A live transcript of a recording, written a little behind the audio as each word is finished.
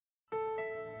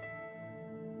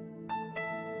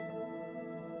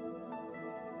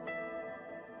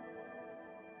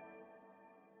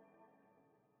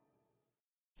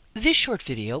This short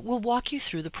video will walk you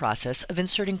through the process of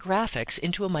inserting graphics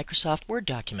into a Microsoft Word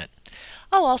document.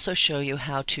 I'll also show you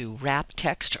how to wrap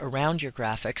text around your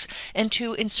graphics and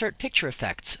to insert picture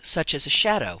effects, such as a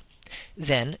shadow.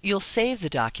 Then you'll save the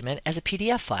document as a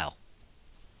PDF file.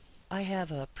 I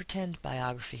have a pretend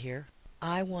biography here.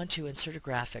 I want to insert a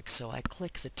graphic, so I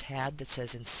click the tab that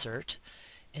says Insert,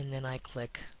 and then I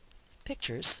click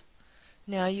Pictures.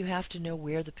 Now you have to know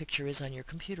where the picture is on your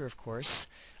computer, of course.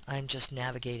 I'm just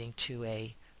navigating to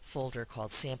a folder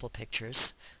called Sample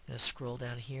Pictures. I'm going to scroll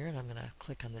down here and I'm going to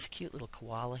click on this cute little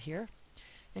koala here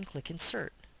and click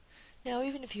Insert. Now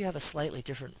even if you have a slightly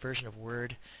different version of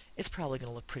Word, it's probably going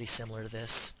to look pretty similar to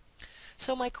this.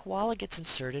 So my koala gets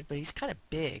inserted, but he's kind of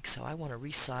big, so I want to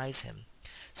resize him.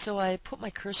 So I put my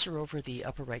cursor over the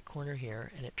upper right corner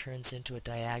here, and it turns into a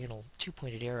diagonal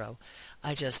two-pointed arrow.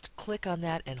 I just click on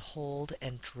that and hold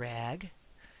and drag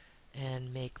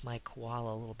and make my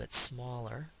koala a little bit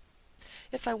smaller.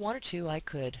 If I wanted to, I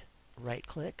could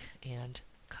right-click and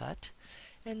cut.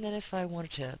 And then if I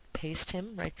wanted to paste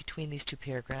him right between these two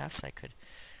paragraphs, I could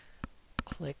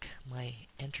click my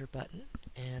Enter button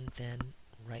and then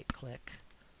right-click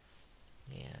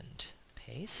and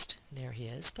paste. There he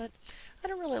is, but I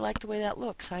don't really like the way that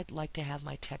looks. I'd like to have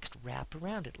my text wrap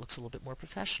around it. It looks a little bit more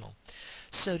professional.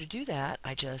 So to do that,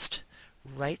 I just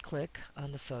right-click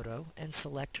on the photo and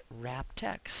select Wrap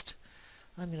Text.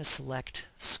 I'm going to select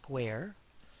Square,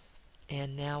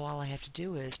 and now all I have to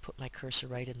do is put my cursor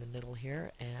right in the middle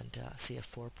here and see a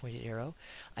four-pointed arrow.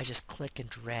 I just click and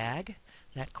drag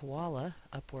that koala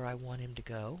up where I want him to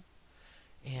go,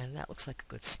 and that looks like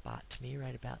a good spot to me,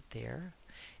 right about there.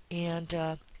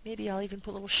 And maybe I'll even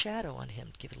put a little shadow on him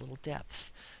to give it a little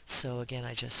depth. So again,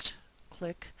 I just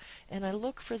click, and I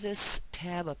look for this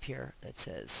tab up here that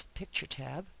says Picture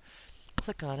tab.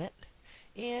 Click on it,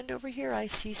 and over here I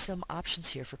see some options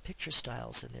here for picture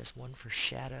styles, and there's one for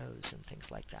shadows and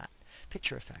things like that,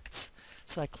 picture effects.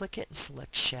 So I click it and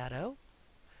select Shadow,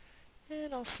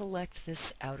 and I'll select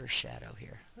this outer shadow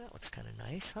here. That looks kind of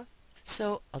nice, huh?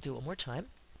 So I'll do it one more time.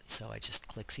 So I just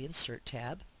click the Insert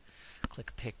tab,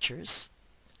 click Pictures,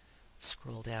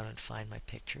 scroll down and find my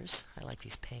pictures. I like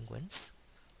these penguins.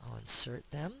 I'll insert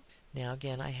them. Now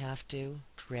again, I have to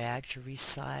drag to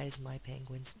resize my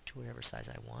penguins to whatever size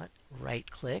I want.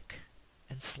 Right-click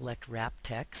and select Wrap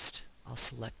Text. I'll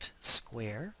select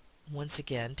Square. Once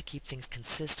again, to keep things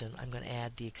consistent, I'm going to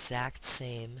add the exact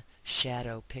same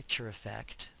shadow picture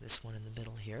effect, this one in the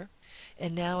middle here.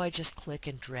 And now I just click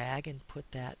and drag and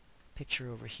put that picture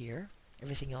over here.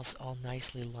 Everything else all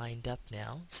nicely lined up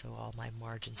now, so all my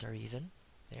margins are even.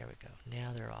 There we go.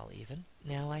 Now they're all even.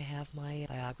 Now I have my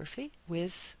biography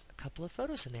with a couple of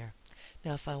photos in there.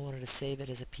 Now if I wanted to save it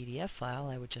as a PDF file,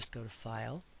 I would just go to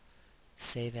File,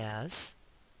 Save As,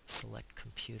 select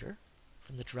Computer.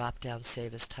 From the drop-down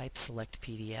Save As Type, select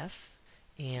PDF,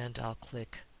 and I'll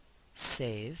click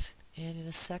Save. And in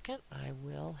a second, I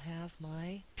will have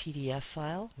my PDF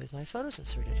file with my photos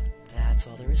inserted. That's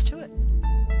all there is to it.